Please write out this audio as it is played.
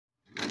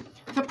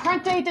The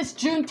print date is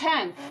June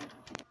 10th.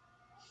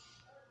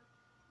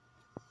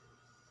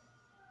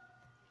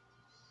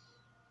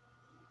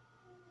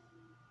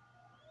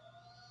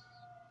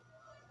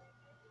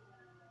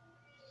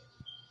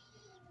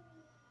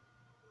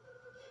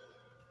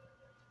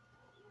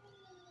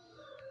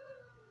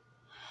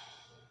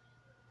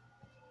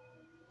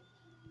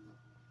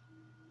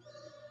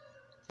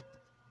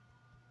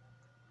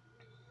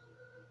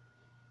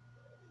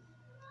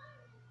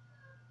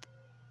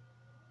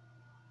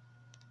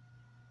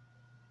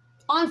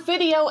 On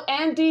video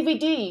and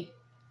DVD.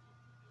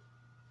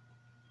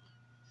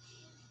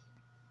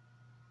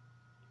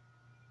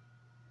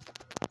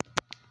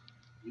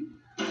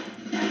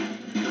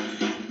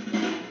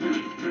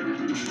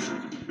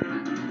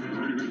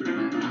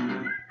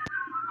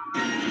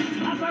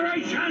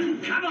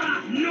 Operation Cover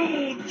Up!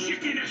 No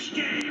chicken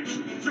escapes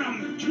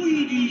from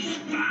Tweedy's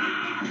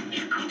farm!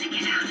 You've got to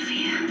get out of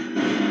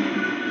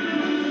here.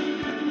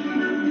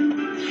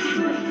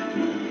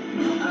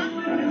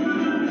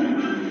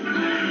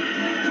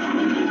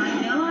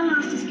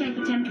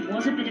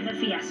 Was a bit of a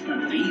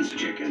fiasco. These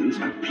chickens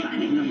are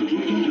planning a little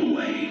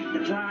getaway. The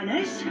plan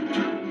is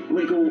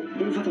we go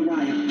over the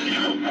wire.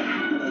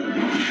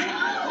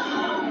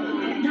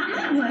 That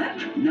might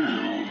work.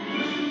 Now,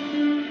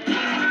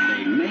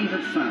 they may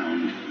have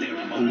found their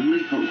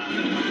only hope.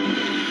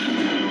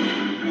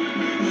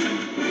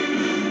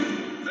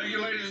 Thank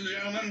you, ladies and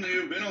gentlemen.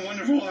 You've been a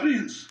wonderful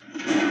audience.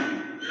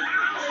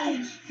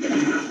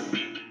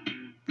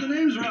 The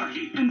name's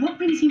Rocky. And what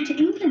brings you to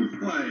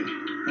England? Why,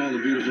 all the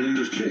beautiful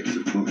English chicks,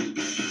 of course.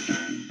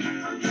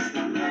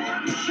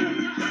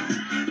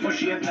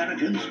 Pushy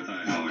Americans,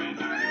 Hi, how are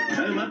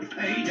you?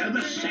 overpaid,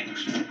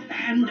 oversexed,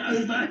 and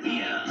over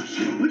here.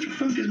 Which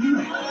funk is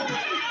mine?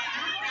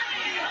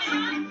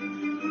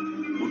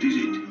 What is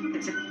it?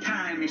 It's a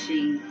pie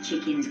machine.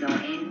 Chickens go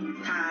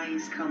in,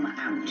 pies come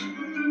out.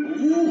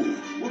 Ooh,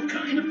 what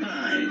kind of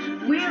pies?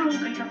 We're all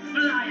going to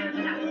fly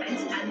over that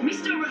fence, and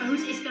Mr.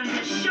 Rose is going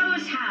to show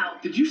us how.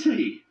 Did you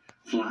say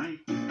fly?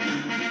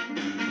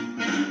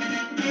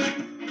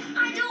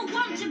 I don't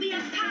want to be a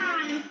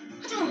pie.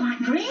 I don't like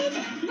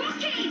gravy.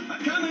 Rocky!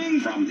 Coming!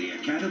 From the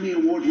Academy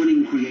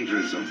Award-winning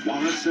creators of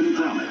Wallace and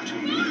Gromit.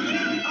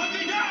 I'll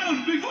be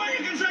down before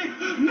you can say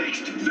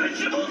mixed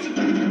vegetables!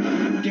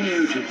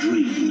 Dare to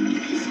dream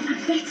There's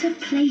a better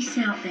place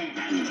out there.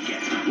 and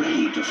get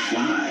ready to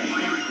fly.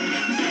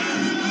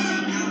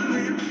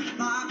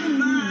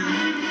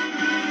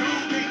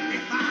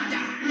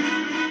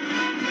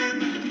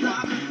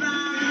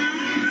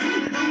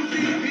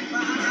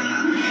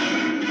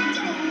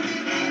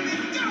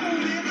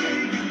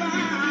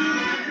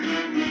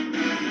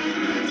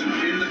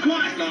 In the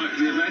quite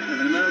likely event of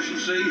an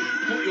emergency,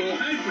 put your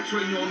head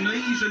between your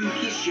knees and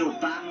Kiss your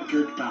bum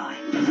goodbye.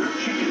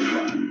 Chicken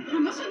Run. We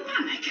mustn't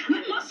panic.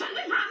 We mustn't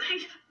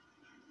panic.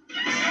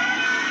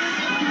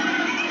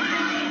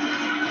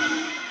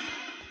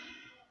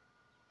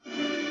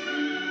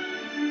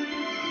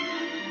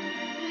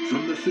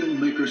 From the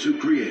filmmakers who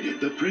created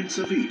The Prince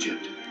of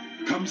Egypt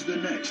comes the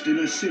next in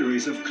a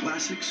series of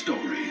classic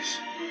stories.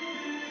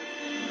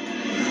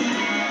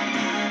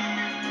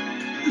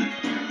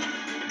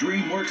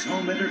 DreamWorks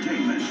Home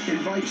Entertainment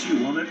invites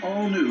you on an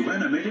all-new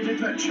animated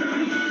adventure.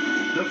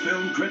 The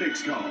film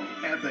critics call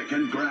epic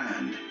and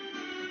grand.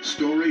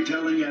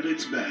 Storytelling at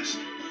its best.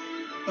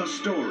 A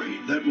story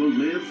that will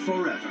live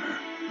forever.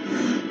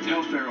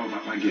 Tell Pharaoh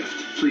about my gift,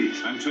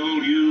 please. I'm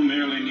told you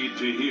merely need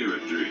to hear a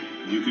dream.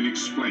 You can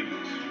explain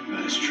it.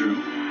 That is true.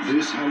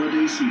 This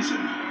holiday season,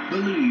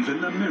 believe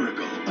in the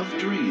miracle of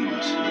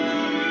dreams.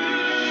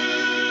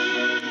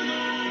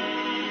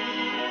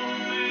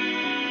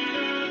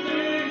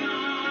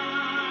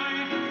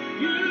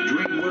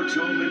 DreamWorks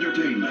Home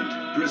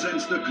Entertainment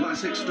presents the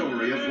classic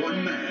story of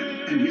one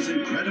man and his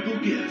incredible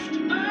gift.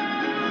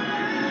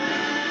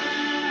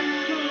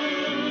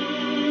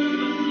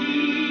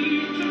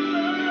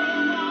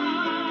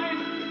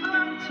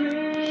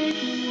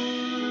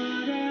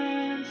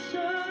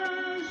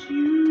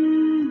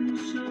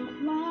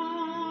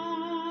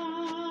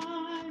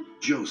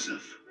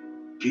 Joseph,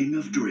 King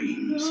of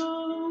Dreams.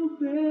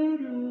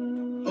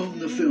 Own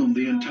the film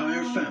the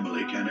entire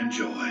family can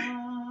enjoy.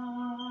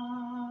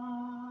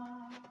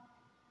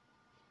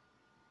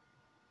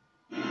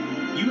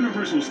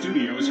 Universal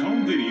Studios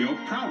Home Video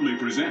proudly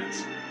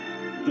presents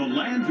The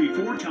Land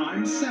Before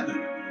Time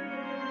 7.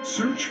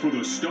 Search for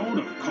the Stone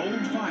of Cold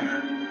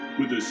Fire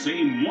with the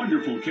same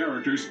wonderful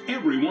characters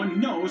everyone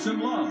knows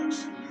and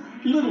loves.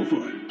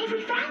 Littlefoot, If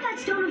we found that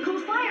stone of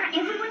cold fire,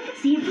 everyone could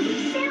see it for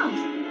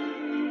themselves.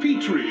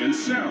 Petrie and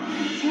Sarah,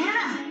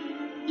 Sarah,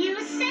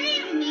 you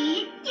saved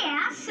me.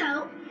 Yeah,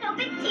 so no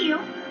big deal.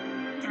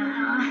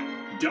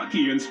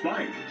 Ducky and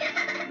Spike.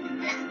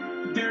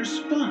 There's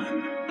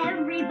fun.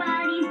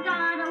 Everybody's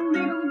got a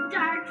little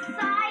dark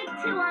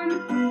side to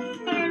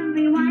them.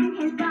 Everyone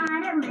has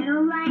got a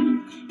little light.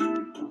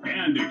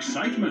 And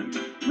excitement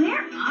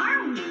Where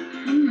are we?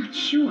 I'm not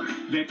sure.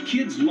 that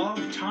kids love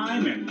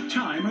time and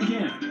time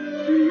again.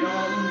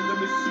 Beyond the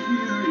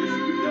mysterious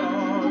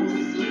beyond,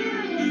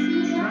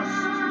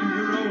 trust in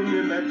your own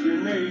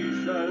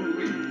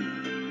imagination.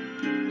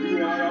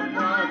 You are a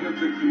part of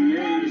the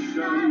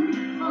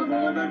creation of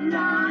all that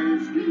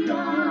lies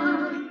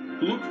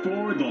beyond. Look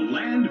for The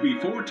Land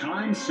Before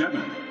Time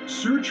 7.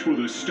 Search for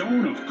the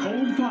Stone of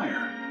Cold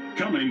Fire.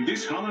 Coming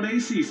this holiday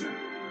season.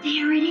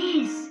 There it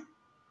is.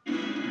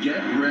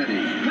 Get ready.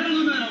 Pedal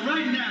to the metal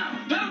right now.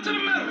 Pedal to the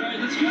metal. All right,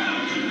 let's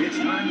go. It's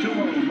time to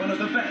own one of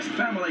the best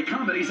family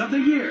comedies of the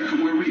year.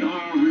 Where we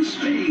are in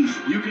space.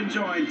 You can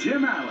join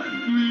Tim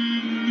Allen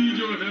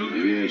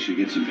Maybe I should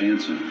get some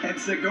pants on. and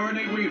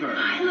Sigourney Weaver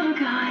Hi, little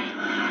guy.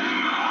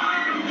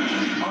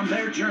 on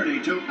their journey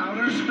to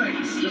outer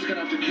space. Just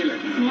gonna have to kill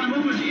it. Well,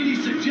 what was any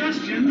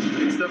suggestions?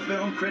 It's the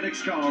film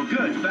critics call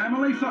good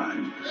family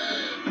fun.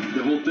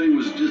 The whole thing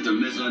was just a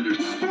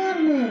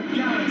misunderstanding.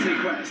 Galaxy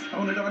Quest.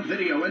 Own it on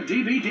video and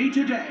DVD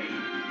today.